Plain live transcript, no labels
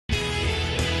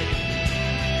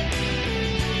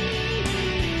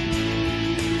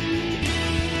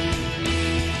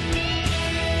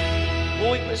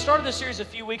started this series a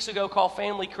few weeks ago called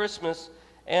Family Christmas,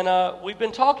 and we've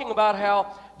been talking about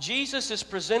how Jesus is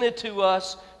presented to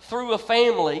us through a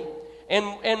family,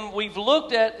 and we've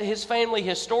looked at his family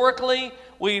historically.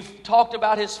 We've talked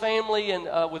about his family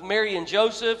and with Mary and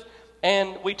Joseph,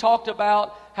 and we talked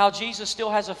about how Jesus still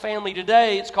has a family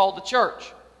today. It's called the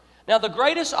church. Now, the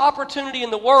greatest opportunity in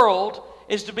the world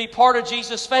is to be part of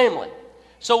Jesus' family.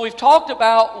 So we've talked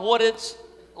about what it's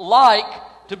like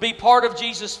to be part of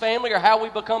Jesus' family, or how we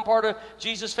become part of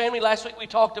Jesus' family. Last week we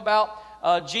talked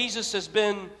about Jesus has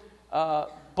been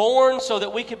born so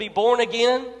that we can be born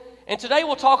again. And today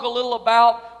we'll talk a little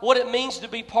about what it means to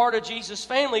be part of Jesus'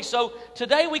 family. So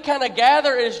today we kind of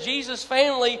gather as Jesus'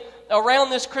 family around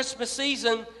this Christmas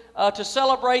season to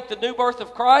celebrate the new birth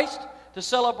of Christ, to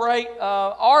celebrate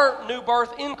our new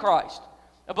birth in Christ.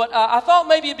 But I thought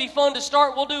maybe it'd be fun to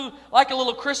start. We'll do like a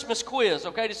little Christmas quiz,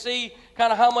 okay, to see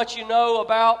kind of how much you know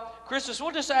about Christmas.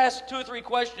 We'll just ask 2 or 3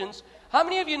 questions. How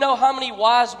many of you know how many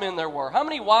wise men there were? How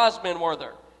many wise men were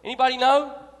there? Anybody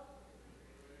know?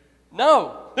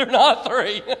 No, they're not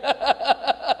 3.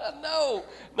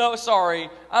 No, sorry.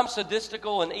 I'm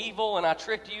sadistical and evil, and I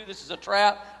tricked you. This is a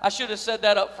trap. I should have said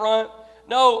that up front.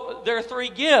 No, there are 3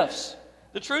 gifts.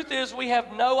 The truth is we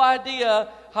have no idea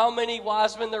how many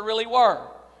wise men there really were.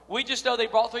 We just know they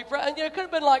brought 3 presents. It could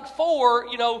have been like 4,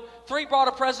 3 brought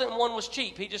a present and 1 was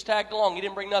cheap. He just tagged along. He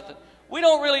didn't bring nothing. We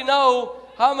don't really know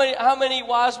how many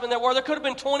wise men there were. There could have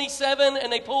been 27 and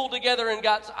they pulled together and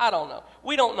I don't know.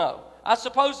 We don't know. I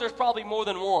suppose there's probably more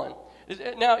than 1.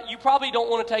 Now, you probably don't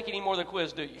want to take any more than a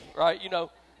quiz, do you? Right?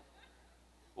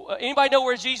 Anybody know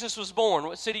where Jesus was born?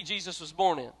 What city Jesus was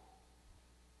born in?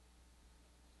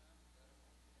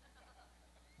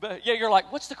 But yeah, you're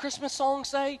like, what's the Christmas song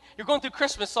say? You're going through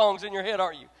Christmas songs in your head,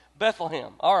 aren't you?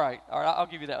 Bethlehem. All right, I'll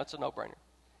give you that. That's a no-brainer.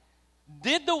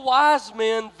 Did the wise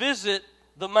men visit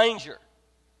the manger?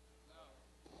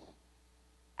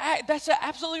 That's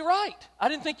absolutely right. I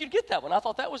didn't think you'd get that one. I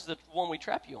thought that was the one we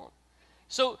trap you on.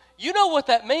 So you know what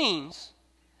that means.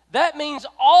 That means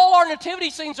all our nativity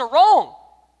scenes are wrong.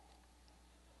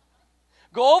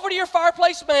 Go over to your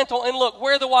fireplace mantle and look,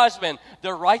 where are the wise men?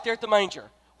 They're right there at the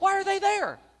manger. Why are they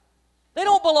there? They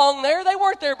don't belong there. They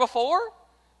weren't there before.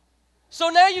 So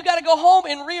now you got to go home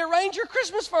and rearrange your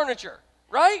Christmas furniture,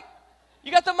 right?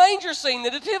 You got the manger scene, the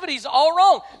nativity's all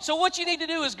wrong. So what you need to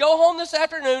do is go home this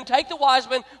afternoon, take the wise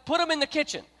men, put them in the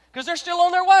kitchen, because they're still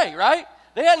on their way, right?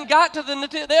 They haven't got to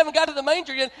the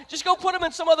manger yet. Just go put them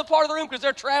in some other part of the room because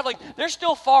they're traveling. They're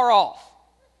still far off.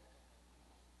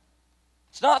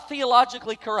 It's not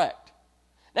theologically correct.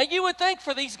 Now you would think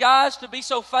for these guys to be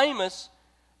so famous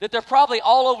that they're probably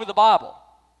all over the Bible.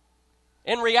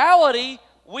 In reality,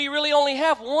 we really only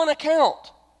have one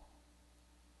account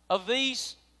of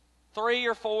these 3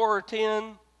 or 4 or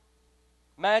 10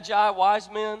 magi, wise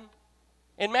men.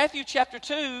 In Matthew chapter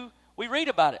 2, we read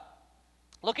about it.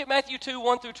 Look at Matthew 2,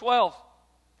 1 through 12.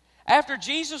 After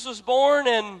Jesus was born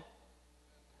in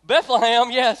Bethlehem,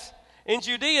 yes, in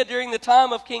Judea during the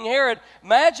time of King Herod,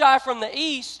 magi from the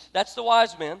east, that's the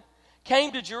wise men,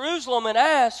 came to Jerusalem and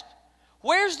asked,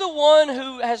 "Where's the one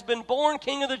who has been born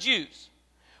King of the Jews?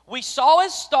 We saw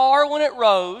his star when it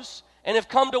rose and have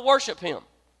come to worship him."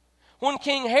 When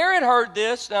King Herod heard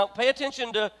this, now pay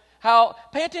attention to how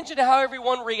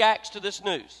everyone reacts to this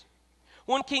news.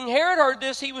 When King Herod heard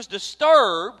this, he was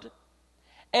disturbed,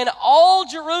 and all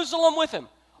Jerusalem with him.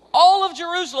 All of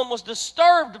Jerusalem was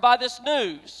disturbed by this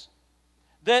news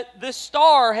that this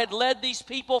star had led these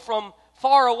people from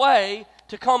far away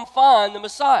to come find the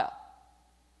Messiah.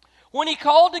 When he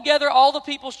called together all the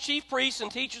people's chief priests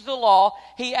and teachers of the law,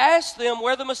 he asked them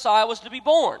where the Messiah was to be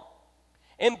born.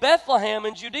 "In Bethlehem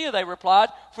in Judea," they replied,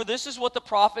 "for this is what the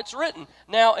prophet's written."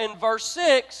 Now in verse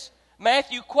 6,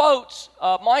 Matthew quotes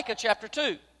Micah chapter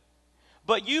 2.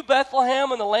 "But you,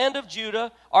 Bethlehem, in the land of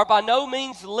Judah, are by no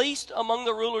means least among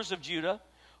the rulers of Judah,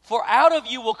 for out of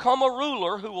you will come a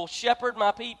ruler who will shepherd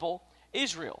my people,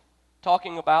 Israel."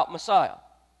 Talking about Messiah.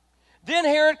 Then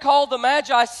Herod called the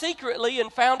Magi secretly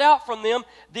and found out from them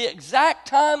the exact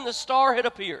time the star had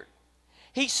appeared.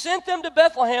 He sent them to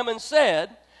Bethlehem and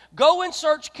said, "Go and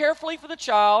search carefully for the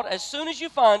child. As soon as you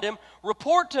find him,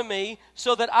 report to me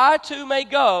so that I too may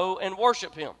go and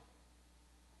worship him."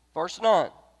 Verse 9.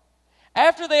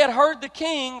 After they had heard the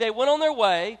king, they went on their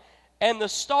way, and the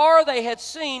star they had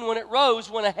seen when it rose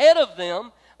went ahead of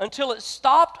them until it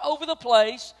stopped over the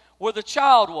place where the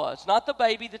child was. Not the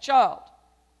baby, the child.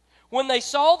 When they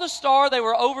saw the star, they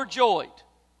were overjoyed.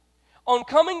 On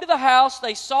coming to the house,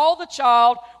 they saw the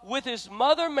child with his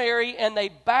mother Mary, and they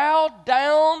bowed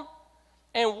down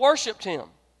and worshiped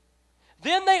him.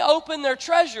 Then they opened their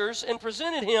treasures and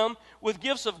presented him with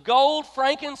gifts of gold,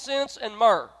 frankincense, and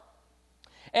myrrh.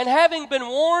 And having been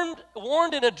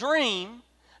warned in a dream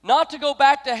not to go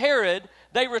back to Herod,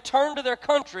 they returned to their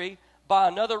country by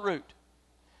another route.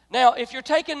 Now, if you're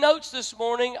taking notes this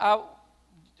morning,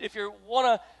 if you want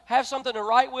to have something to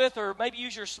write with, or maybe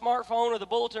use your smartphone or the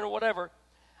bulletin or whatever,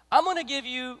 I'm going to give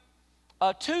you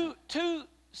two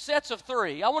sets of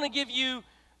three. I want to give you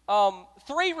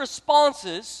three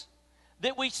responses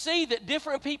that we see that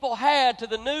different people had to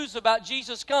the news about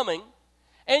Jesus coming,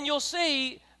 and you'll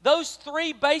see those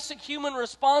three basic human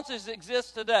responses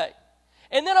exist today.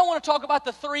 And then I want to talk about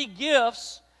the three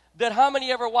gifts that how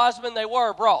many ever wise men they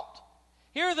were brought.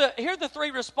 Here are the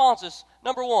three responses.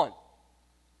 Number one,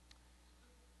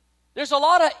 there's a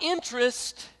lot of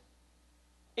interest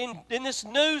in this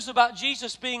news about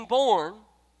Jesus being born.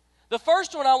 The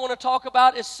first one I want to talk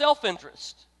about is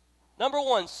self-interest. Number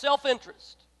one,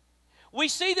 self-interest. We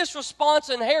see this response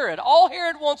in Herod. All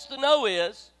Herod wants to know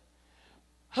is,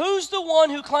 who's the one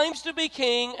who claims to be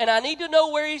king, and I need to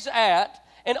know where he's at.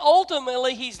 And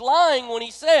ultimately, he's lying when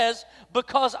he says,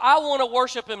 because I want to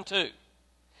worship him too.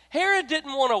 Herod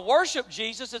didn't want to worship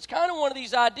Jesus. It's kind of one of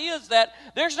these ideas that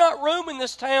there's not room in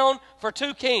this town for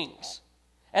two kings.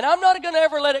 And I'm not going to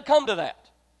ever let it come to that.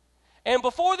 And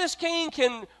before this king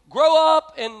can grow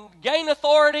up and gain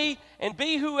authority and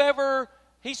be whoever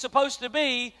he's supposed to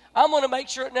be, I'm going to make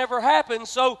sure it never happens.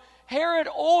 So Herod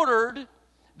ordered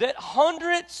that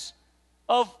hundreds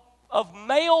of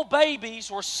male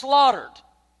babies were slaughtered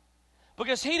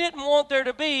because he didn't want there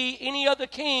to be any other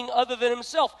king other than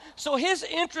himself. So his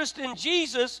interest in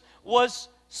Jesus was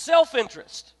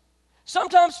self-interest.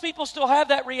 Sometimes people still have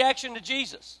that reaction to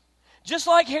Jesus. Just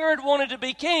like Herod wanted to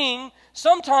be king,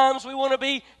 sometimes we want to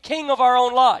be king of our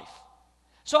own life.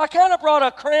 So I kind of brought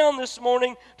a crown this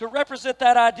morning to represent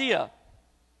that idea.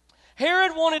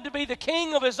 Herod wanted to be the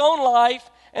king of his own life,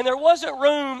 and there wasn't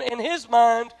room in his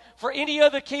mind for any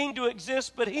other king to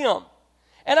exist but him.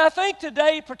 And I think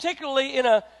today, particularly in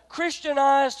a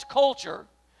Christianized culture,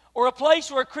 or a place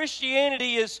where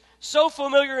Christianity is so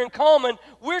familiar and common,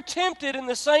 we're tempted in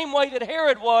the same way that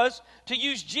Herod was to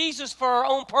use Jesus for our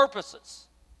own purposes.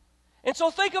 And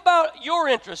so think about your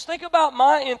interest. Think about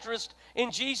my interest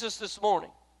in Jesus this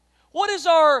morning. What is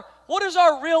our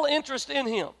real interest in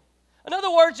him? In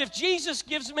other words, if Jesus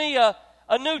gives me a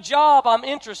new job, I'm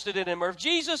interested in him. Or if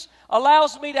Jesus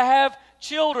allows me to have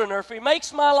children, or if he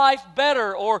makes my life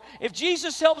better, or if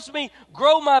Jesus helps me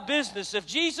grow my business, if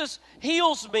Jesus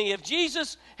heals me, if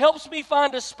Jesus helps me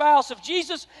find a spouse, if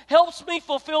Jesus helps me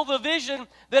fulfill the vision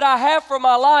that I have for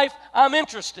my life, I'm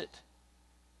interested.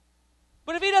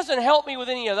 But if he doesn't help me with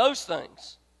any of those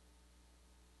things,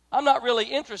 I'm not really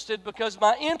interested, because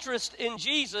my interest in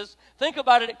Jesus, think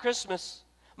about it at Christmas,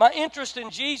 my interest in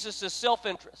Jesus is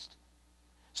self-interest.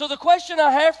 So the question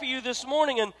I have for you this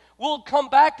morning, and we'll come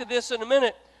back to this in a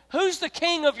minute, who's the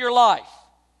king of your life?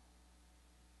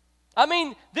 I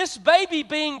mean, this baby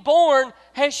being born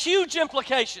has huge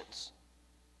implications.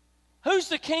 Who's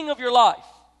the king of your life?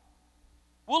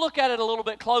 We'll look at it a little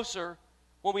bit closer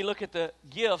when we look at the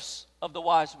gifts of the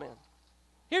wise men.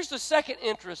 Here's the second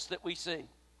interest that we see.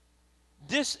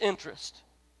 Disinterest.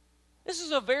 This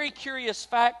is a very curious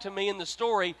fact to me in the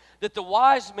story, that the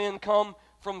wise men come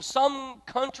from some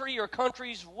country or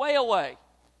countries way away.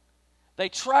 They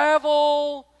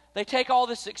travel, they take all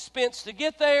this expense to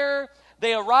get there,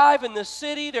 they arrive in the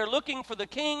city, they're looking for the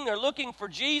king, they're looking for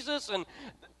Jesus, and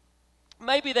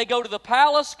maybe they go to the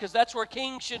palace because that's where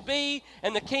kings should be,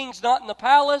 and the king's not in the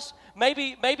palace.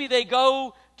 Maybe they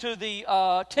go to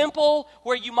the temple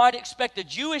where you might expect a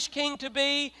Jewish king to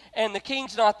be, and the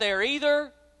king's not there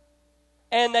either.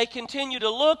 And they continue to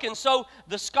look, and so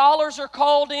the scholars are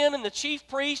called in, and the chief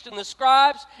priest and the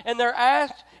scribes, and they're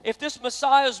asked if this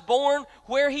Messiah is born,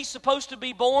 where he's supposed to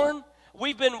be born.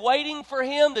 We've been waiting for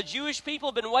him. The Jewish people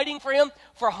have been waiting for him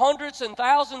for hundreds and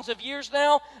thousands of years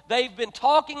now. They've been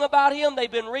talking about him. They've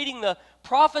been reading the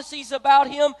prophecies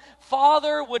about him.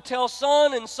 Father would tell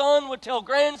son, and son would tell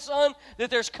grandson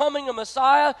that there's coming a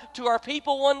Messiah to our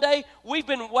people one day. We've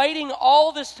been waiting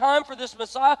all this time for this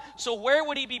Messiah. So where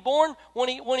would he be born? When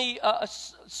he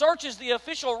searches the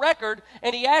official record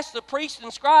and he asks the priests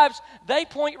and scribes, they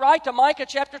point right to Micah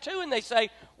chapter 2 and they say,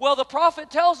 well, the prophet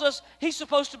tells us he's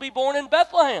supposed to be born in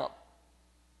Bethlehem.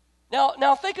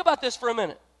 Now think about this for a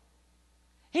minute.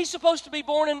 He's supposed to be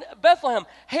born in Bethlehem.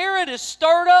 Herod is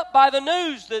stirred up by the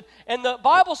news, and the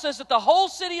Bible says that the whole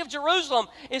city of Jerusalem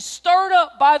is stirred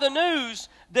up by the news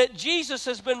that Jesus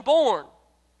has been born.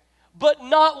 But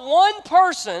not one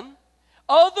person,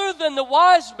 other than the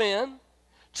wise men,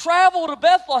 travel to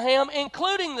Bethlehem,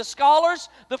 including the scholars,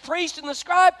 the priest, and the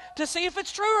scribe, to see if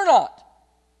it's true or not.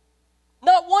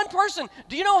 Not one person.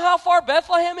 Do you know how far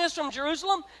Bethlehem is from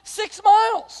Jerusalem? 6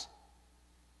 miles.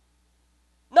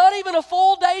 Not even a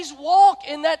full day's walk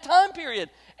in that time period.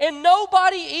 And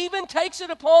nobody even takes it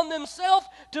upon themselves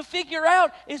to figure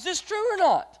out, is this true or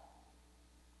not?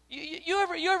 You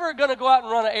ever going to go out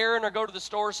and run an errand or go to the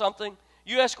store or something?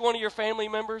 You ask one of your family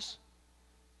members.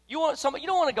 You don't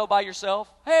want to go by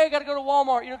yourself. Hey, I got to go to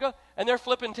Walmart. Go, and they're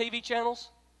flipping TV channels.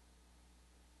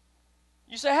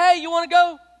 You say, hey, you want to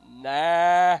go?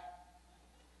 Nah.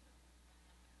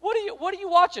 What are you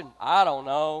watching? I don't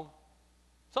know.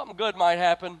 Something good might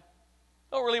happen.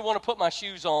 Don't really want to put my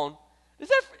shoes on. Does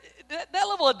that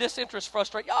level of disinterest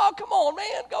frustrate you? Oh, come on,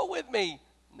 man, go with me.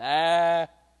 Nah.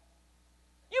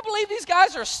 You believe these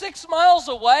guys are 6 miles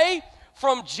away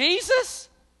from Jesus?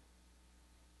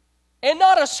 And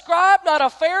not a scribe, not a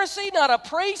Pharisee, not a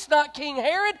priest, not King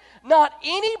Herod, not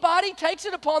anybody takes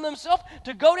it upon themselves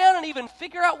to go down and even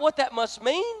figure out what that must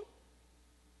mean?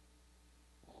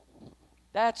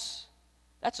 That's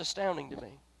astounding to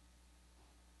me.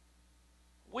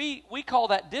 We call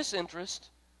that disinterest,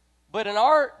 but in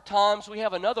our times we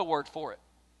have another word for it.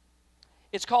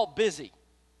 It's called busy.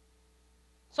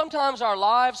 Sometimes our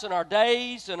lives and our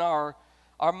days and our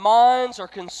minds are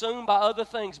consumed by other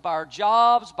things, by our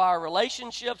jobs, by our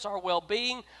relationships, our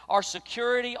well-being, our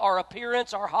security, our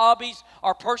appearance, our hobbies,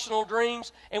 our personal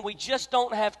dreams, and we just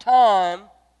don't have time,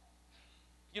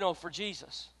 for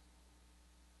Jesus.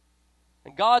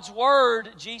 And God's Word,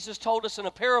 Jesus told us in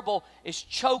a parable, is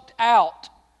choked out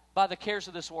by the cares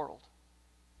of this world.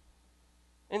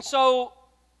 And so,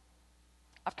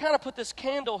 I've kind of put this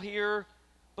candle here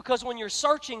because when you're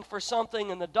searching for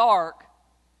something in the dark,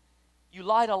 you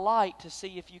light a light to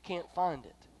see if you can't find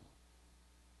it.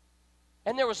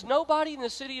 And there was nobody in the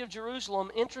city of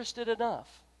Jerusalem interested enough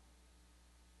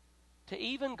to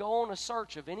even go on a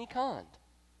search of any kind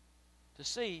to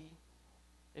see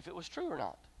if it was true or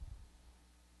not.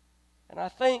 And I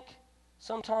think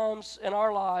sometimes in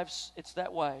our lives it's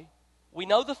that way. We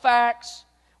know the facts,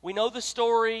 we know the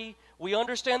story, we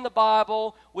understand the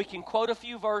Bible, we can quote a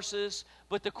few verses,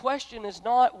 but the question is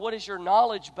not what is your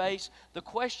knowledge base, the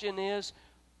question is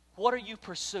what are you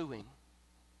pursuing?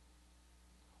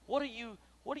 What are you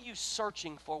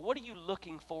searching for? What are you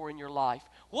looking for in your life?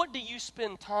 What do you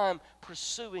spend time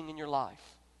pursuing in your life?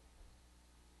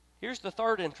 Here's the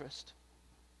third interest,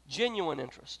 genuine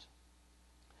interest.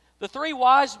 The 3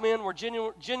 wise men were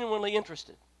genuinely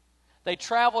interested. They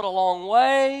traveled a long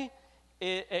way,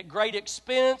 at great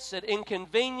expense, at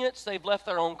inconvenience. They've left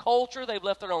their own culture. They've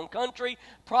left their own country.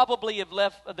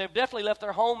 They've definitely left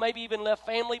their home, maybe even left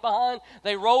family behind.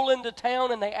 They roll into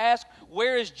town and they ask,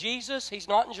 where is Jesus? He's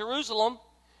not in Jerusalem.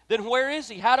 Then where is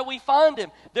he? How do we find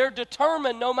him? They're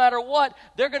determined no matter what,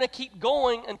 they're going to keep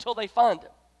going until they find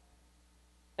him.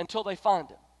 Until they find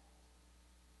him.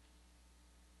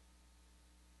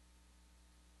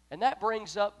 And that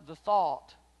brings up the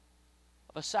thought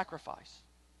of a sacrifice.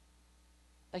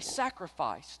 They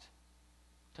sacrificed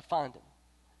to find him.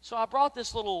 So I brought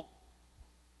this little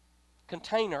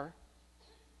container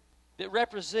that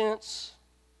represents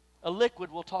a liquid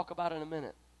we'll talk about in a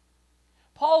minute.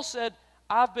 Paul said,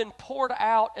 I've been poured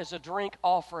out as a drink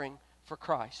offering for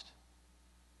Christ.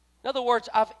 In other words,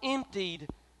 I've emptied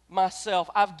myself.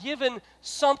 I've given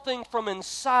something from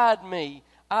inside me.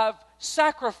 I've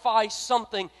sacrificed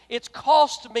something. It's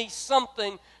cost me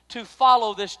something to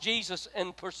follow this Jesus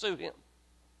and pursue him.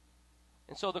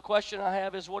 And so the question I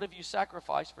have is, what have you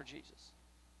sacrificed for Jesus?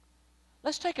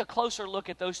 Let's take a closer look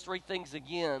at those 3 things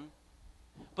again.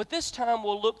 But this time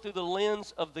we'll look through the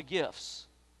lens of the gifts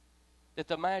that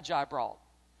the Magi brought.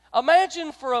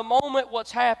 Imagine for a moment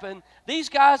what's happened. These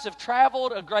guys have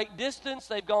traveled a great distance.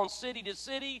 They've gone city to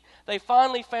city. They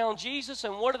finally found Jesus.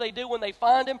 And what do when they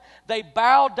find him? They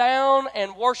bow down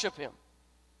and worship him.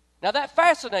 Now that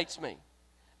fascinates me.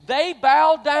 They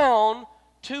bow down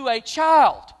to a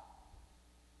child.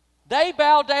 They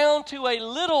bow down to a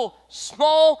little,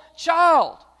 small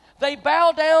child. They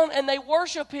bow down and they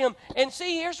worship him. And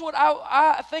see, here's what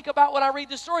I think about when I read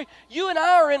this story. You and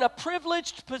I are in a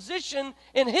privileged position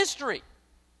in history.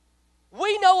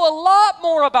 We know a lot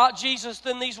more about Jesus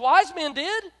than these wise men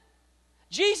did.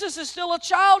 Jesus is still a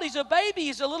child. He's a baby.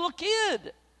 He's a little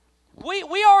kid.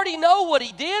 We already know what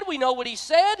he did. We know what he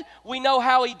said. We know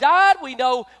how he died. We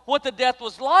know what the death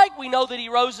was like. We know that he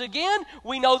rose again.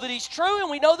 We know that he's true,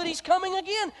 and we know that he's coming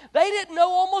again. They didn't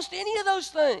know almost any of those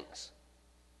things.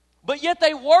 But yet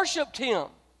they worshiped him.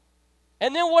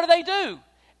 And then what do?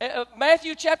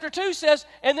 Matthew chapter 2 says,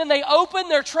 and then they opened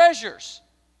their treasures.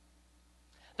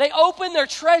 They open their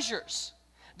treasures.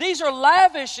 These are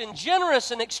lavish and generous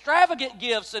and extravagant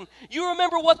gifts, and you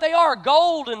remember what they are: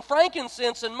 gold and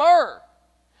frankincense and myrrh.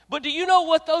 But do you know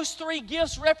what those three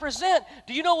gifts represent?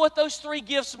 Do you know what those three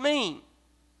gifts mean?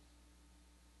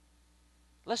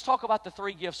 Let's talk about the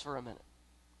three gifts for a minute.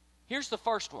 Here's the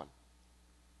first one.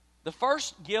 The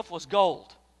first gift was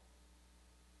gold.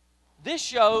 This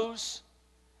shows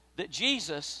that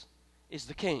Jesus is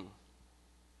the King.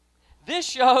 This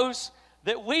shows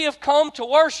that we have come to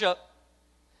worship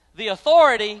the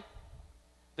authority,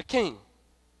 the King.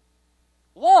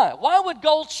 Why? Why would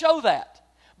gold show that?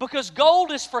 Because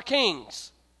gold is for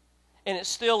kings, and it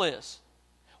still is.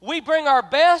 We bring our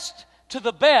best to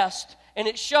the best, and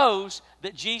it shows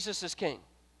that Jesus is King.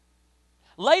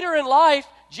 Later in life,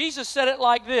 Jesus said it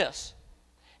like this.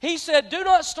 He said, "Do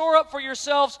not store up for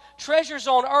yourselves treasures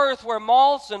on earth where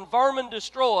moths and vermin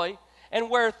destroy, and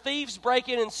where thieves break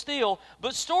in and steal,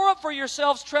 but store up for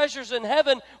yourselves treasures in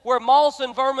heaven where moths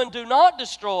and vermin do not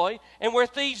destroy, and where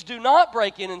thieves do not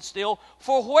break in and steal.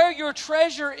 For where your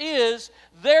treasure is,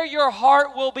 there your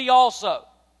heart will be also."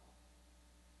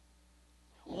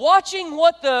 Watching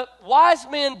what the wise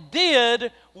men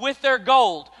did with their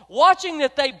gold, watching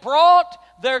that they brought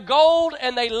their gold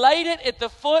and they laid it at the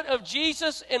foot of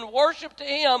Jesus in worship to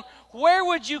Him, where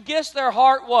would you guess their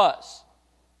heart was?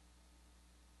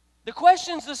 The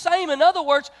question's the same. In other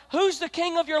words, who's the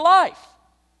king of your life?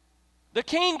 The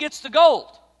king gets the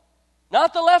gold,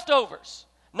 not the leftovers,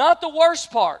 not the worst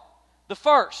part, the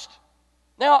first.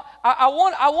 Now, I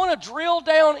want to drill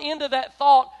down into that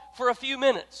thought for a few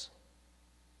minutes.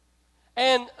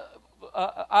 And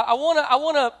I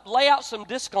want to lay out some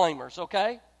disclaimers,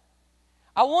 okay?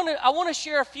 I want to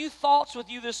share a few thoughts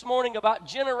with you this morning about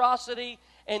generosity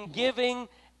and giving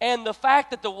and the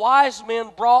fact that the wise men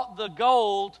brought the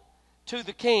gold to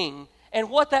the king and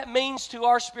what that means to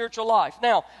our spiritual life.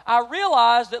 Now, I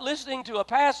realize that listening to a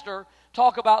pastor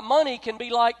talk about money can be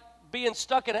like being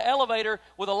stuck in an elevator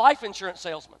with a life insurance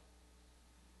salesman.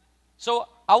 So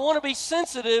I want to be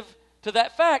sensitive to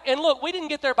that fact. And look, we didn't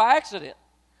get there by accident.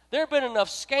 There have been enough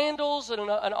scandals and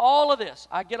all of this.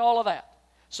 I get all of that.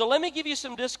 So let me give you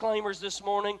some disclaimers this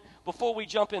morning before we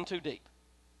jump in too deep.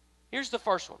 Here's the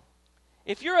first one.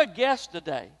 If you're a guest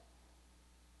today,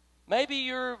 maybe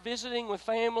you're visiting with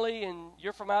family and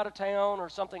you're from out of town or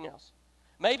something else.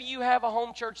 Maybe you have a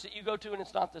home church that you go to and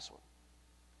it's not this one.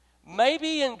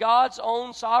 Maybe in God's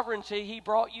own sovereignty, He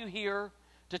brought you here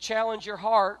to challenge your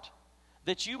heart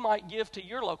that you might give to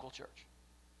your local church.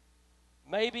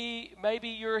 Maybe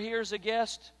you're here as a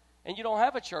guest and you don't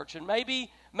have a church. And maybe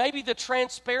the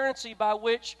transparency by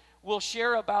which we'll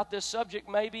share about this subject,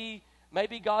 maybe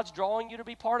God's drawing you to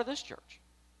be part of this church.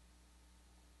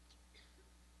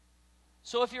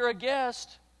 So if you're a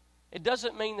guest, it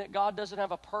doesn't mean that God doesn't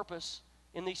have a purpose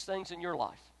in these things in your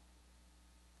life.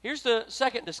 Here's the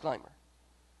second disclaimer.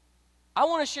 I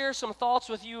want to share some thoughts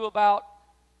with you about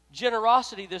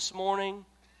generosity this morning,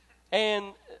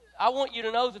 and I want you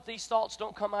to know that these thoughts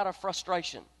don't come out of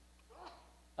frustration.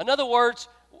 In other words,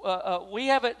 we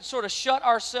haven't sort of shut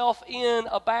ourselves in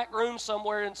a back room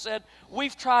somewhere and said,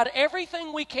 we've tried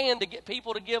everything we can to get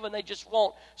people to give and they just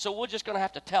won't, so we're just going to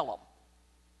have to tell them.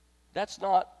 That's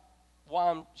not why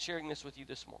I'm sharing this with you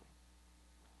this morning.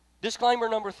 Disclaimer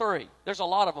number 3. There's a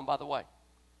lot of them, by the way.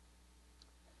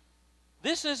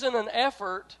 This isn't an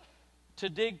effort to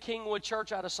dig Kingwood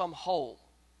Church out of some hole.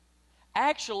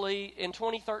 Actually, in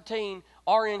 2013,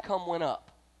 our income went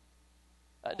up.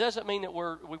 It doesn't mean that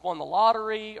we won the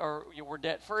lottery or we're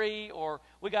debt-free or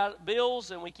we got bills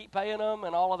and we keep paying them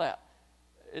and all of that.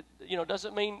 It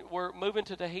doesn't mean we're moving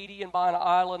to Tahiti and buying an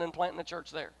island and planting a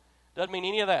church there. Doesn't mean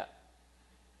any of that.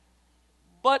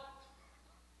 But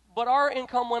our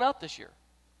income went up this year.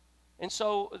 And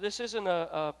so this isn't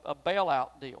a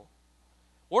bailout deal.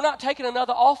 We're not taking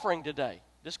another offering today.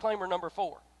 Disclaimer number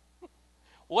 4.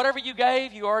 Whatever you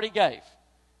gave, you already gave.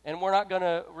 And we're not going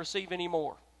to receive any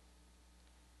more.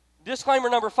 Disclaimer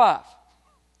number 5.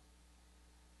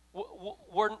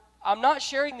 I'm not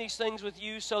sharing these things with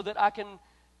you so that I can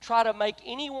try to make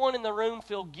anyone in the room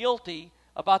feel guilty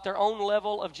about their own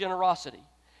level of generosity.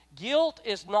 Guilt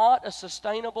is not a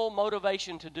sustainable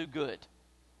motivation to do good.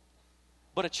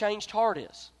 But a changed heart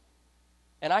is.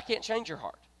 And I can't change your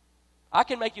heart. I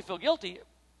can make you feel guilty.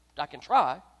 I can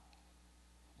try.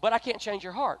 But I can't change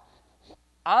your heart.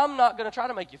 I'm not going to try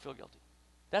to make you feel guilty.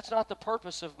 That's not the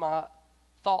purpose of my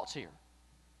thoughts here.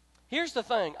 Here's the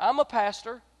thing. I'm a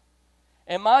pastor,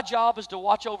 and my job is to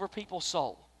watch over people's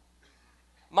soul.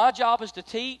 My job is to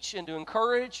teach and to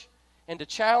encourage and to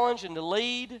challenge and to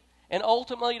lead and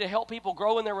ultimately to help people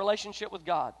grow in their relationship with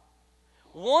God.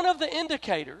 One of the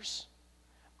indicators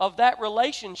of that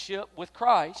relationship with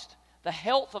Christ, the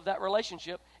health of that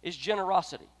relationship, is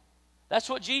generosity. That's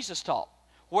what Jesus taught.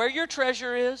 Where your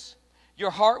treasure is,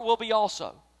 your heart will be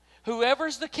also.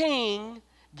 Whoever's the king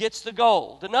gets the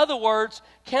gold. In other words,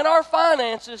 can our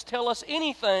finances tell us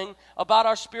anything about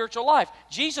our spiritual life?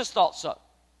 Jesus thought so.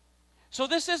 So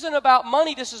this isn't about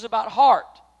money, this is about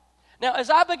heart. Now, as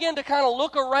I begin to kind of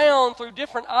look around through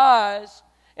different eyes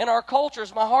in our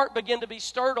cultures, my heart began to be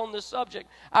stirred on this subject.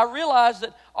 I realized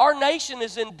that our nation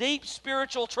is in deep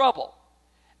spiritual trouble.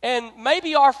 And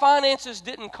maybe our finances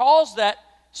didn't cause that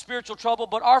spiritual trouble,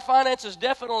 but our finances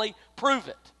definitely prove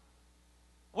it.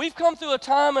 We've come through a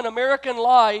time in American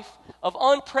life of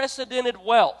unprecedented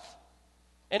wealth.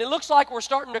 And it looks like we're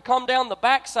starting to come down the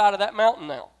backside of that mountain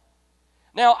now.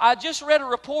 Now, I just read a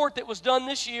report that was done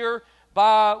this year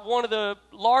by one of the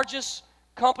largest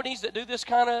companies that do this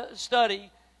kind of study.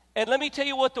 And let me tell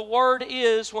you what the word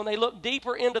is when they look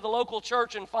deeper into the local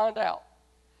church and find out.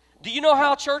 Do you know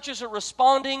how churches are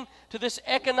responding to this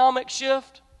economic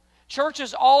shift?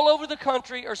 Churches all over the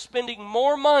country are spending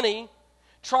more money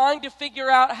trying to figure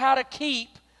out how to keep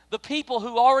the people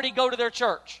who already go to their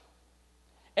church.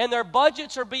 And their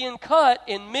budgets are being cut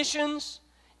in missions,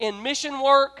 in mission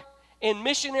work, in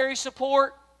missionary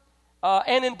support,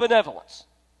 and in benevolence.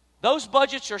 Those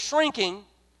budgets are shrinking,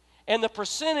 and the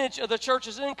percentage of the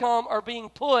church's income are being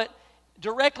put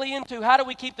directly into how do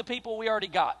we keep the people we already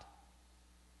got.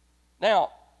 Now,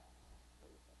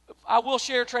 I will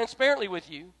share transparently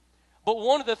with you, but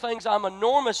one of the things I'm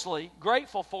enormously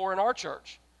grateful for in our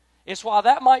church is while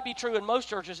that might be true in most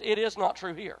churches, it is not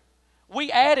true here.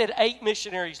 We added 8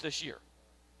 missionaries this year.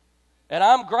 And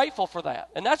I'm grateful for that.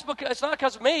 And that's because it's not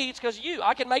because of me, it's because of you.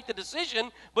 I can make the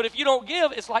decision, but if you don't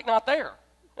give, it's like not there.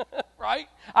 Right?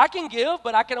 I can give,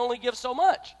 but I can only give so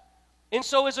much. And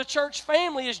so as a church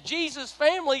family, as Jesus'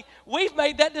 family, we've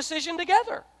made that decision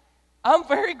together. I'm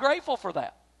very grateful for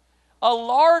that.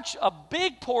 A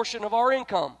big portion of our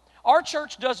income. Our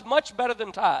church does much better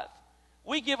than tithe.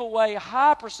 We give away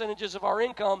high percentages of our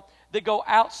income that go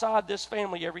outside this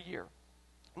family every year.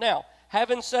 Now,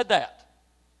 having said that,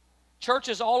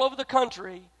 churches all over the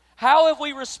country, how have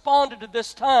we responded to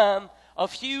this time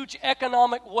of huge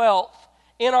economic wealth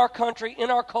in our country,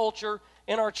 in our culture,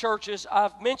 in our churches?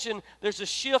 I've mentioned there's a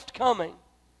shift coming.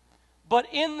 But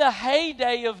in the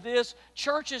heyday of this,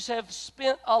 churches have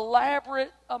spent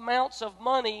elaborate amounts of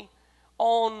money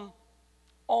on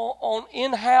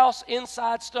in-house,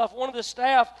 inside stuff. One of the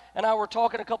staff and I were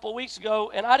talking a couple of weeks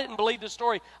ago, and I didn't believe this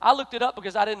story. I looked it up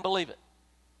because I didn't believe it.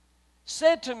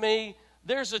 Said to me,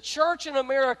 there's a church in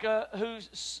America who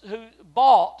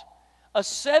bought a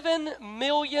 $7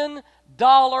 million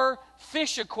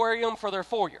fish aquarium for their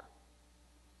foyer.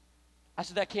 I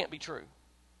said, that can't be true.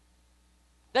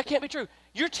 That can't be true.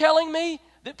 You're telling me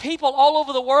that people all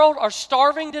over the world are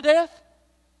starving to death?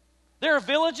 There are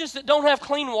villages that don't have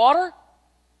clean water,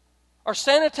 or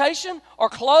sanitation, or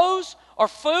clothes, or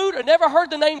food. I never heard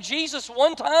the name Jesus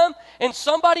one time, and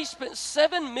somebody spent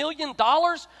 $7 million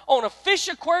on a fish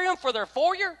aquarium for their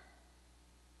foyer?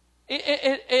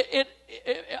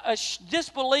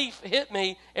 Disbelief hit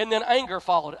me, and then anger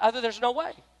followed it. I said, there's no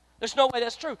way. There's no way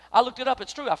that's true. I looked it up.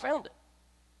 It's true. I found it.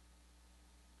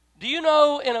 Do you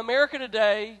know in America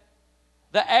today,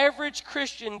 the average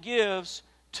Christian gives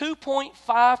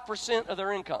 2.5% of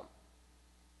their income?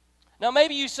 Now,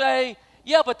 maybe you say,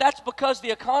 yeah, but that's because the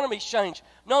economy's changed.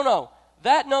 No.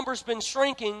 That number's been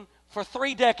shrinking for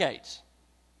 3 decades.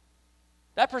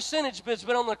 That percentage has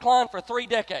been on the decline for 3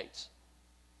 decades.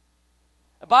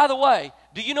 And by the way,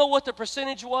 do you know what the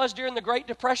percentage was during the Great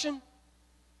Depression?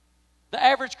 The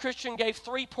average Christian gave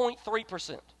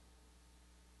 3.3%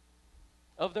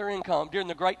 of their income during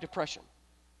the Great Depression.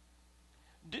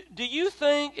 Do you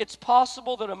think it's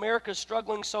possible that America is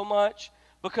struggling so much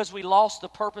because we lost the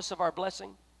purpose of our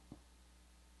blessing?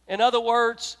 In other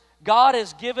words, God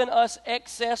has given us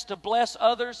excess to bless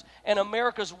others, and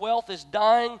America's wealth is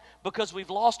dying because we've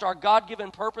lost our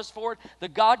God-given purpose for it. The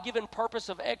God-given purpose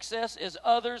of excess is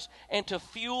others and to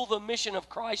fuel the mission of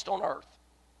Christ on earth.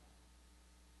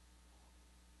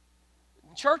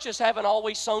 Churches haven't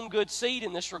always sown good seed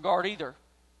in this regard either.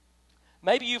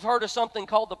 Maybe you've heard of something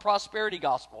called the prosperity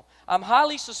gospel. I'm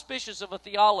highly suspicious of a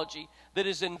theology that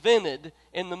is invented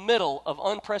in the middle of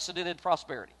unprecedented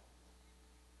prosperity.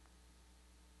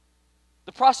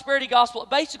 The prosperity gospel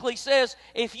basically says,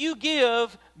 if you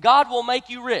give, God will make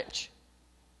you rich.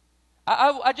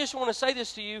 I just want to say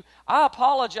this to you. I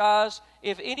apologize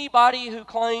if anybody who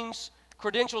claims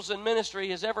credentials in ministry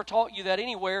has ever taught you that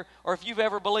anywhere, or if you've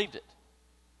ever believed it.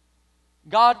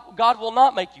 God will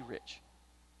not make you rich.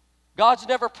 God's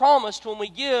never promised when we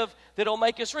give that He'll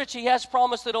make us rich. He has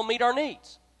promised that He'll meet our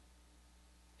needs.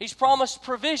 He's promised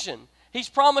provision. He's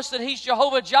promised that He's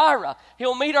Jehovah Jireh.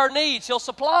 He'll meet our needs. He'll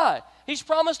supply. He's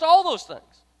promised all those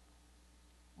things.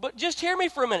 But just hear me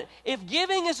for a minute. If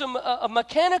giving is a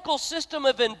mechanical system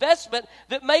of investment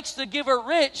that makes the giver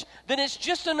rich, then it's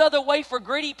just another way for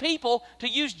greedy people to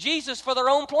use Jesus for their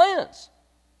own plans.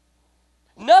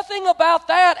 Nothing about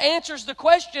that answers the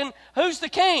question, who's the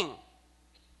king?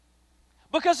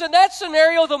 Because in that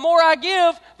scenario, the more I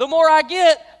give, the more I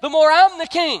get, the more I'm the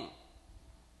king.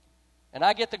 And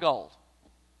I get the gold.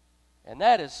 And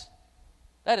that is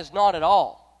not at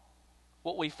all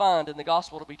what we find in the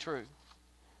gospel to be true.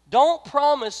 Don't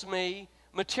promise me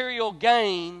material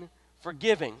gain for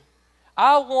giving.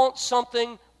 I want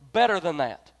something better than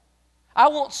that. I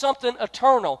want something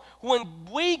eternal. When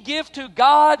we give to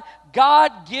God,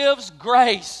 God gives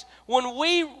grace. When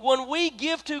we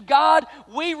give to God,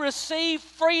 we receive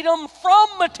freedom from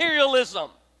materialism.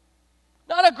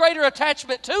 Not a greater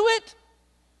attachment to it.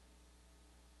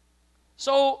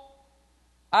 So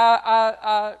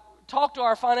I talked to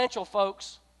our financial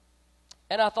folks,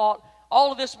 and I thought,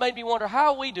 all of this made me wonder,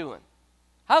 how are we doing?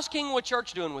 How's Kingwood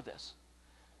Church doing with this?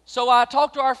 So I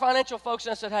talked to our financial folks,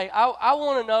 and I said, hey, I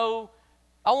want to know,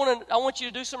 I want you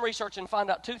to do some research and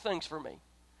find out two things for me.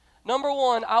 Number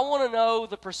one, I want to know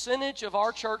the percentage of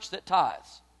our church that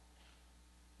tithes.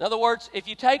 In other words, if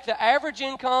you take the average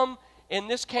income in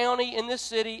this county, in this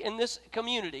city, in this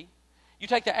community, you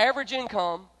take the average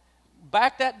income,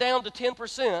 back that down to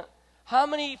 10%, how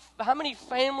many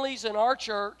families in our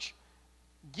church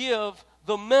give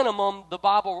the minimum the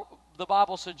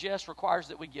Bible suggests requires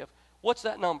that we give? What's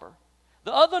that number?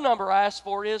 The other number I asked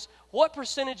for is, what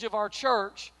percentage of our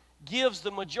church gives the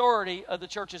majority of the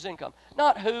church's income?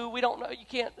 Not who, we don't know, you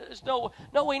can't, there's no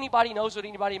way anybody knows what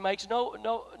anybody makes, no,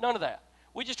 none of that.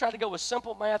 We just try to go with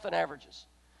simple math and averages.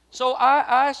 So I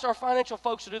asked our financial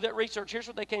folks to do that research. Here's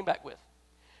what they came back with.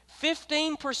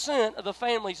 15% of the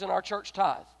families in our church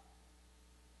tithe.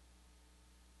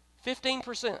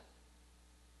 15%.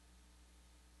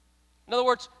 In other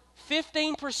words,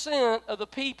 15% of the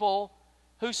people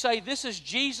who say, this is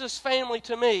Jesus' family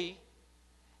to me,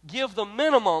 give the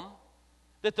minimum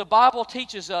that the Bible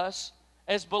teaches us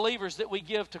as believers that we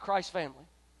give to Christ's family.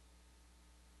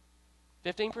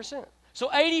 15%. So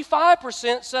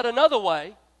 85%, said another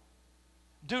way,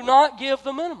 do not give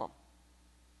the minimum.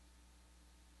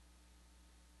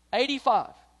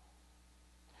 85.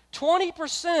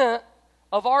 20%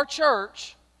 of our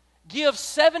church gives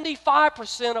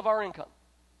 75% of our income.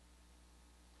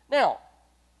 Now,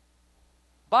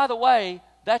 by the way,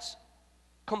 that's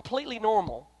completely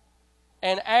normal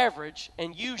and average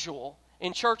and usual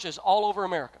in churches all over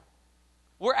America.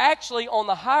 We're actually on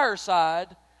the higher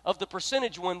side of the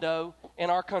percentage window in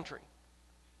our country.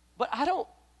 But I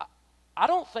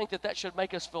don't think that should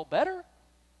make us feel better.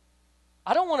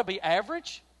 I don't want to be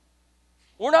average.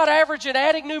 We're not average in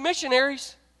adding new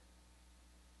missionaries.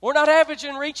 We're not average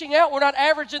in reaching out. We're not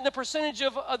average in the percentage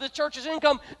of the church's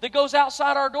income that goes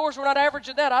outside our doors. We're not average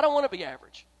in that. I don't want to be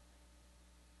average.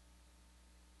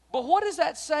 But what does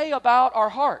that say about our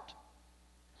heart?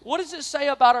 What does it say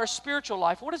about our spiritual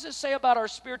life? What does it say about our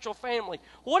spiritual family?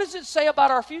 What does it say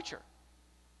about our future?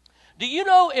 Do you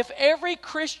know if every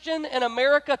Christian in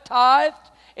America tithed,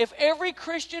 if every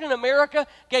Christian in America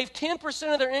gave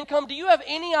 10% of their income, do you have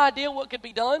any idea what could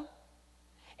be done?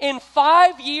 In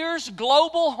 5 years,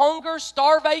 global hunger,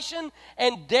 starvation,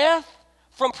 and death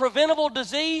from preventable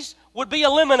disease would be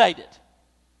eliminated.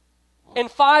 In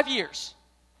 5 years.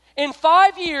 In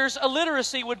 5 years,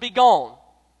 illiteracy would be gone.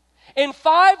 In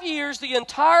 5 years, the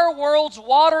entire world's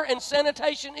water and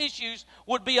sanitation issues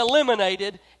would be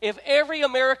eliminated if every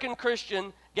American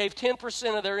Christian gave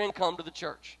 10% of their income to the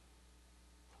church.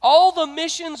 All the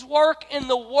missions work in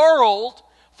the world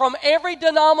from every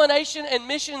denomination and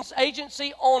missions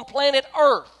agency on planet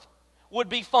Earth would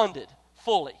be funded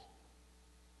fully.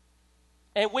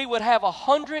 And we would have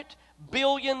 $100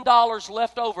 billion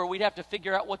left over we'd have to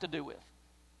figure out what to do with.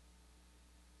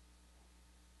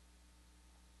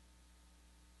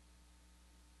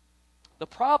 The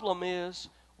problem is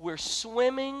we're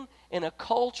swimming in a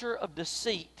culture of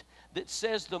deceit that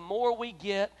says the more we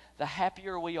get, the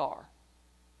happier we are.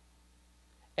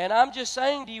 And I'm just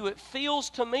saying to you, it feels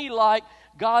to me like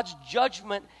God's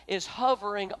judgment is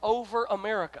hovering over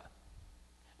America.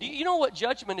 You know what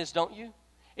judgment is, don't you?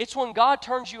 It's when God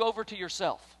turns you over to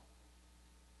yourself.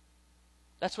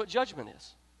 That's what judgment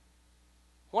is.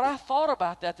 When I thought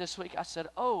about that this week, I said,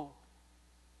 oh,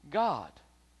 God,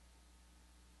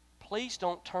 please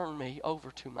don't turn me over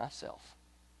to myself.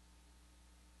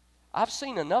 I've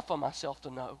seen enough of myself to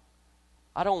know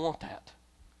I don't want that.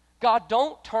 God,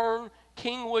 don't turn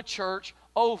Kingwood Church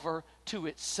over to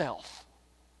itself.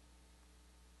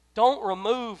 Don't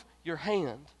remove your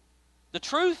hand. The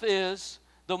truth is,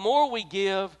 the more we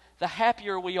give, the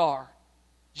happier we are.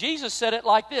 Jesus said it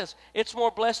like this: it's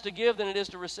more blessed to give than it is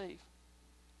to receive.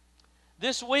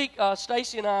 This week,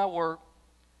 Stacy and I were,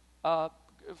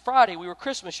 Friday, we were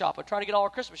Christmas shopping, trying to get all our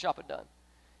Christmas shopping done.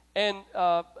 And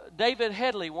David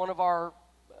Headley, one of our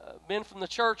men from the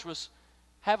church, was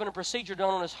having a procedure done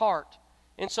on his heart.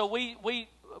 And so we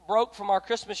broke from our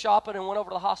Christmas shopping and went over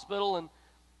to the hospital and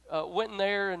went in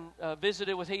there and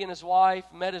visited with he and his wife,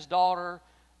 met his daughter,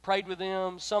 prayed with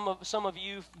them. Some of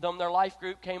you from their life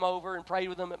group came over and prayed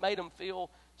with them. It made them feel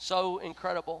so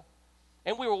incredible.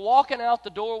 And we were walking out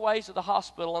the doorways of the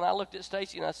hospital, and I looked at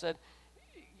Stacy and I said,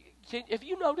 have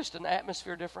you noticed an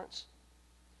atmosphere difference?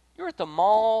 You're at the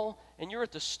mall, and you're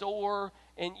at the store,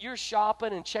 and you're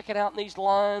shopping and checking out in these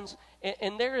lines,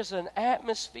 and there is an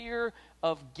atmosphere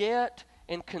of get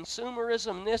and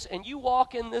consumerism, and you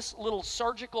walk in this little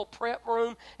surgical prep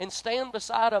room and stand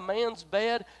beside a man's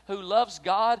bed who loves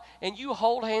God, and you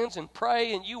hold hands and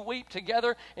pray, and you weep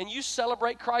together, and you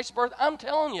celebrate Christ's birth. I'm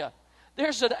telling you,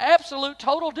 there's an absolute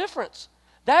total difference.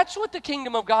 That's what the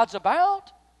kingdom of God's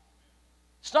about.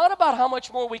 It's not about how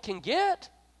much more we can get.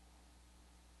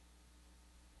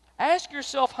 Ask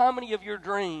yourself how many of your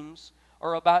dreams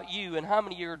are about you and how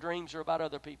many of your dreams are about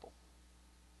other people.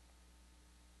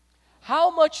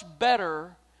 How much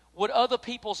better would other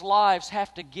people's lives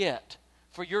have to get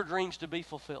for your dreams to be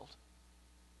fulfilled?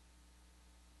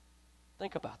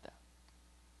 Think about that.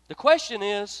 The question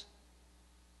is,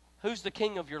 who's the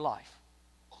king of your life?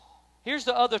 Here's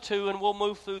the other two, and we'll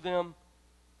move through them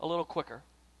a little quicker.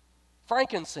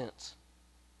 Frankincense.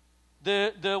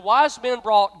 The wise men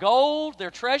brought gold,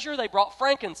 their treasure. They brought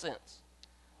frankincense.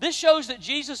 This shows that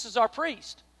Jesus is our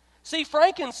priest. See,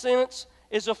 frankincense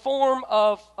is a form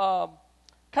of,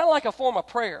 kind of like a form of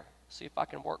prayer. See if I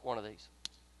can work one of these.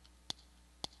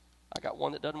 I got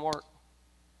one that doesn't work.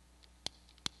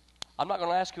 I'm not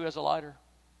going to ask who has a lighter.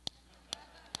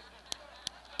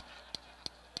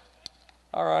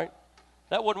 All right.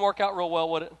 That wouldn't work out real well,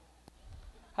 would it?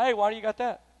 Hey, why do you got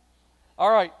that?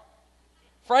 All right.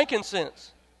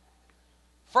 Frankincense.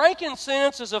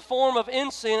 Frankincense is a form of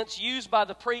incense used by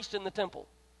the priest in the temple.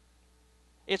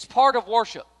 It's part of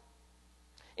worship.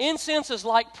 Incense is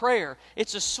like prayer.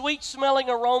 It's a sweet-smelling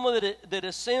aroma that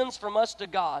ascends from us to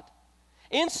God.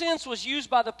 Incense was used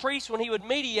by the priest when he would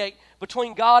mediate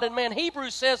between God and man.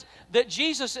 Hebrews says that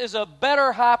Jesus is a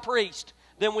better high priest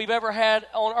than we've ever had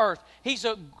on earth. He's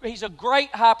a great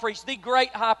high priest, the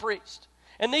great high priest.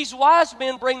 And these wise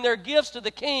men bring their gifts to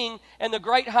the king and the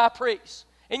great high priest.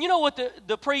 And you know what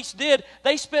the priests did?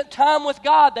 They spent time with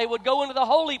God. They would go into the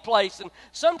holy place and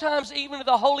sometimes even to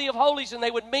the Holy of Holies, and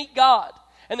they would meet God.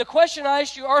 And the question I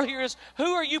asked you earlier is,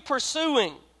 who are you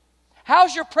pursuing?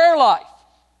 How's your prayer life?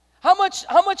 How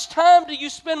much time do you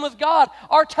spend with God?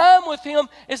 Our time with Him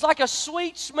is like a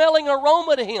sweet-smelling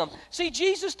aroma to Him. See,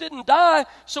 Jesus didn't die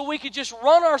so we could just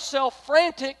run ourselves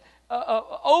frantic,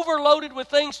 overloaded with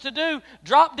things to do,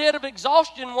 drop dead of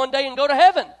exhaustion one day and go to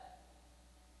heaven.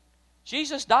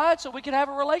 Jesus died so we could have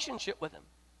a relationship with Him.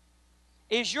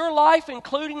 Is your life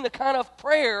including the kind of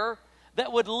prayer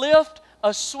that would lift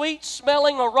a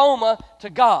sweet-smelling aroma to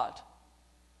God?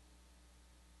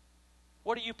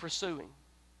 What are you pursuing?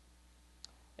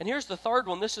 And here's the third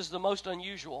one. This is the most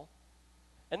unusual.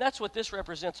 And that's what this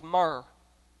represents, myrrh.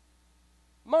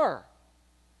 Myrrh.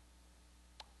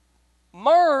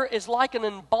 Myrrh is like an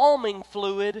embalming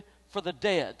fluid for the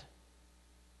dead.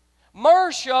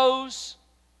 Myrrh shows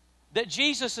that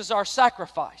Jesus is our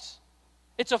sacrifice.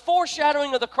 It's a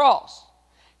foreshadowing of the cross.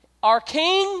 Our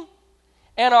king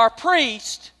and our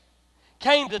priest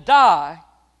came to die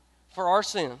for our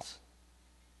sins.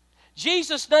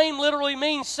 Jesus' name literally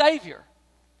means Savior.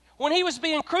 When He was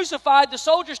being crucified, the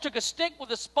soldiers took a stick with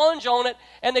a sponge on it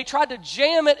and they tried to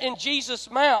jam it in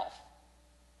Jesus' mouth.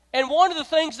 And one of the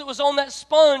things that was on that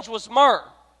sponge was myrrh.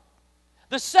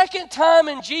 The second time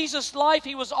in Jesus' life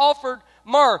He was offered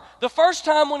myrrh. The first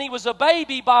time when He was a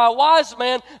baby by a wise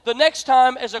man, the next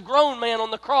time as a grown man on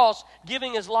the cross,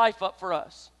 giving His life up for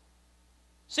us.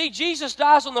 See, Jesus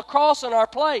dies on the cross in our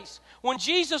place. When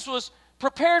Jesus was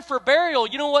prepared for burial,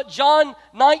 you know what John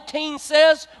 19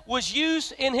 says was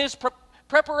used in His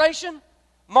preparation?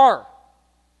 Myrrh.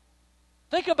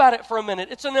 Think about it for a minute.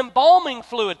 It's an embalming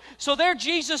fluid. So there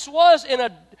Jesus was in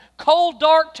a cold,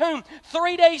 dark tomb.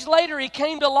 3 days later, He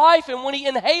came to life, and when He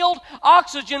inhaled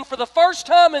oxygen for the first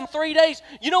time in 3 days,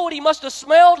 you know what He must have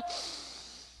smelled?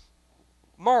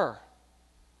 Myrrh.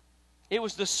 It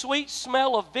was the sweet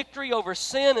smell of victory over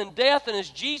sin and death. And as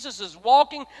Jesus is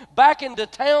walking back into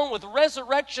town with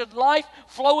resurrection life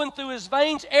flowing through his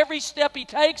veins every step he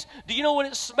takes, do you know what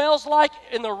it smells like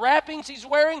in the wrappings he's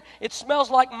wearing? It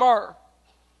smells like myrrh.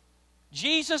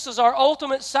 Jesus is our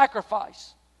ultimate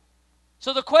sacrifice.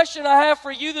 So the question I have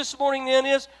for you this morning then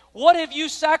is, what have you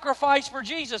sacrificed for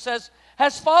Jesus?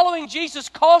 Has following Jesus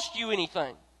cost you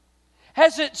anything?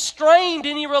 Has it strained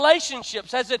any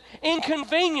relationships? Has it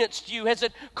inconvenienced you? Has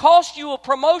it cost you a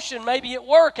promotion maybe at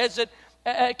work? Has it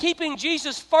keeping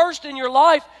Jesus first in your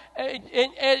life,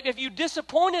 if you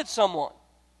disappointed someone?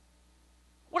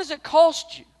 What does it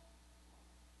cost you?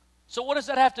 So what does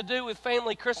that have to do with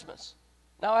family Christmas?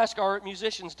 Now ask our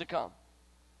musicians to come.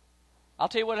 I'll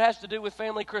tell you what it has to do with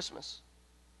family Christmas.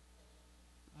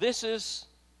 This is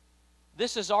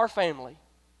our family.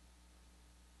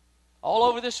 All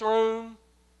over this room,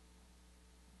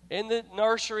 in the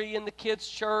nursery, in the kids'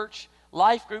 church,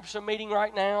 life groups are meeting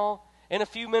right now. In a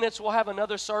few minutes, we'll have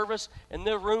another service, and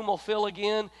the room will fill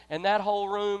again, and that whole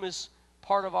room is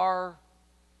part of our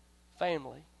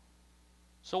family.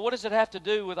 So what does it have to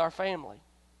do with our family?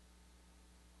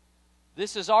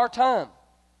 This is our time,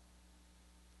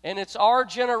 and it's our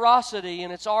generosity,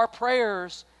 and it's our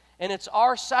prayers, and it's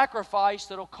our sacrifice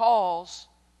that'll cause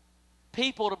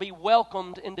people to be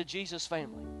welcomed into Jesus'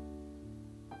 family.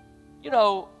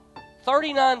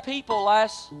 39 people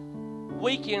last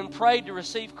weekend prayed to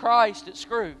receive Christ at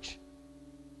Scrooge.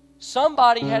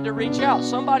 Somebody had to reach out.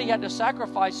 Somebody had to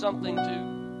sacrifice something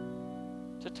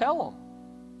to tell them.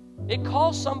 It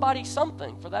cost somebody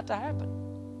something for that to happen.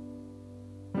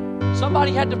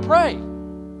 Somebody had to pray,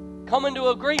 come into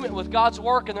agreement with God's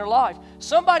work in their life.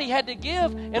 Somebody had to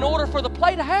give in order for the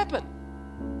play to happen.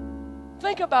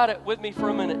 Think about it with me for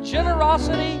a minute.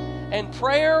 Generosity and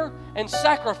prayer and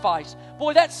sacrifice.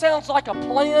 Boy, that sounds like a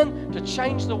plan to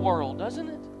change the world, doesn't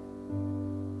it?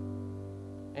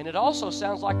 And it also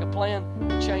sounds like a plan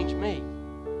to change me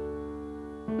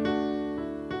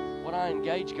when I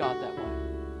engage God that way.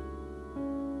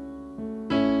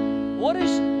 What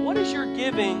does your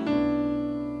giving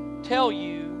tell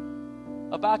you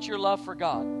about your love for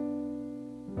God?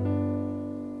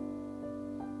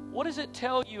 What does it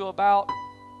tell you about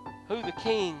who the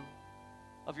King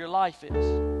of your life is?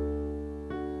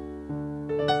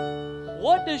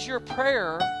 What does your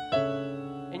prayer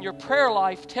and your prayer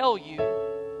life tell you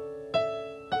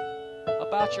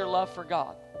about your love for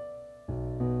God?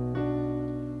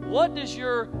 What does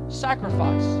your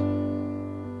sacrifice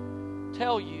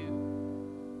tell you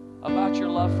about your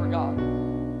love for God?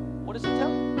 What does it tell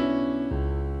you?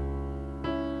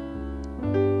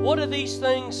 What do these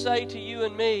things say to you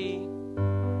and me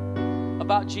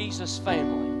about Jesus'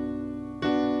 family?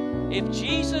 If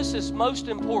Jesus is most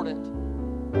important,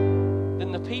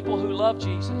 then the people who love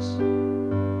Jesus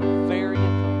are very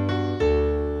important.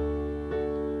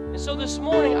 And so this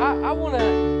morning, I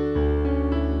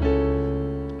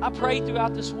prayed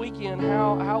throughout this weekend,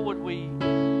 how would we,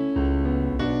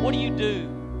 what do you do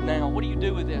now? What do you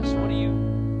do with this? How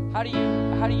do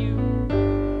you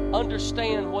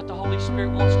understand what the Holy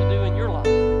Spirit wants to do in your life?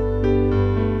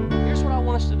 Here's what I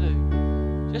want us to do.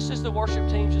 Just as the worship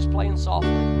team's just playing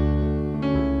softly,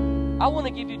 I want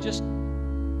to give you just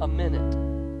a minute.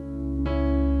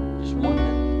 Just 1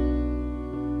 minute.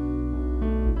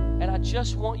 And I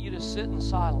just want you to sit in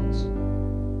silence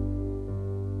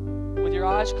with your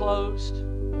eyes closed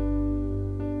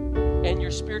and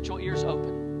your spiritual ears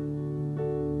open.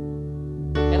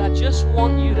 And I just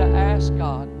want you to ask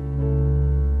God,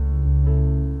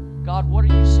 God, what are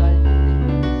you saying to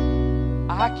me?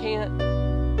 I can't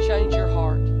change your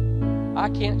heart. I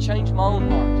can't change my own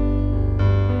heart.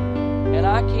 And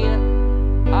I've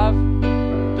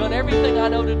done everything I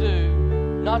know to do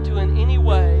not to in any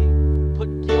way put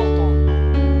guilt on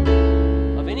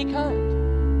you of any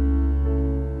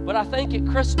kind. But I think at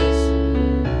Christmas,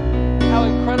 how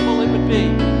incredible it would be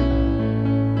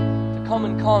to come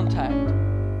in contact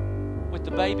with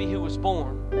the baby who was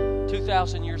born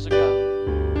 2,000 years ago.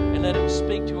 And let him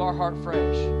speak to our heart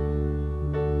fresh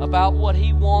about what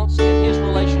he wants in his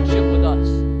relationship with us.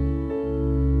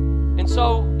 And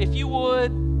so, if you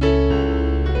would,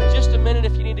 just a minute,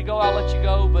 if you need to go, I'll let you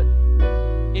go. But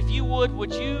if you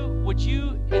would you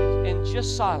in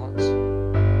just silence,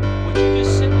 would you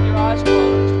just sit with your eyes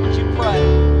closed? Would you pray?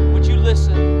 Would you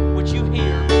listen? Would you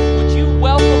hear? Would you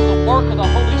welcome the work of the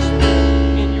Holy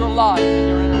Spirit in your life?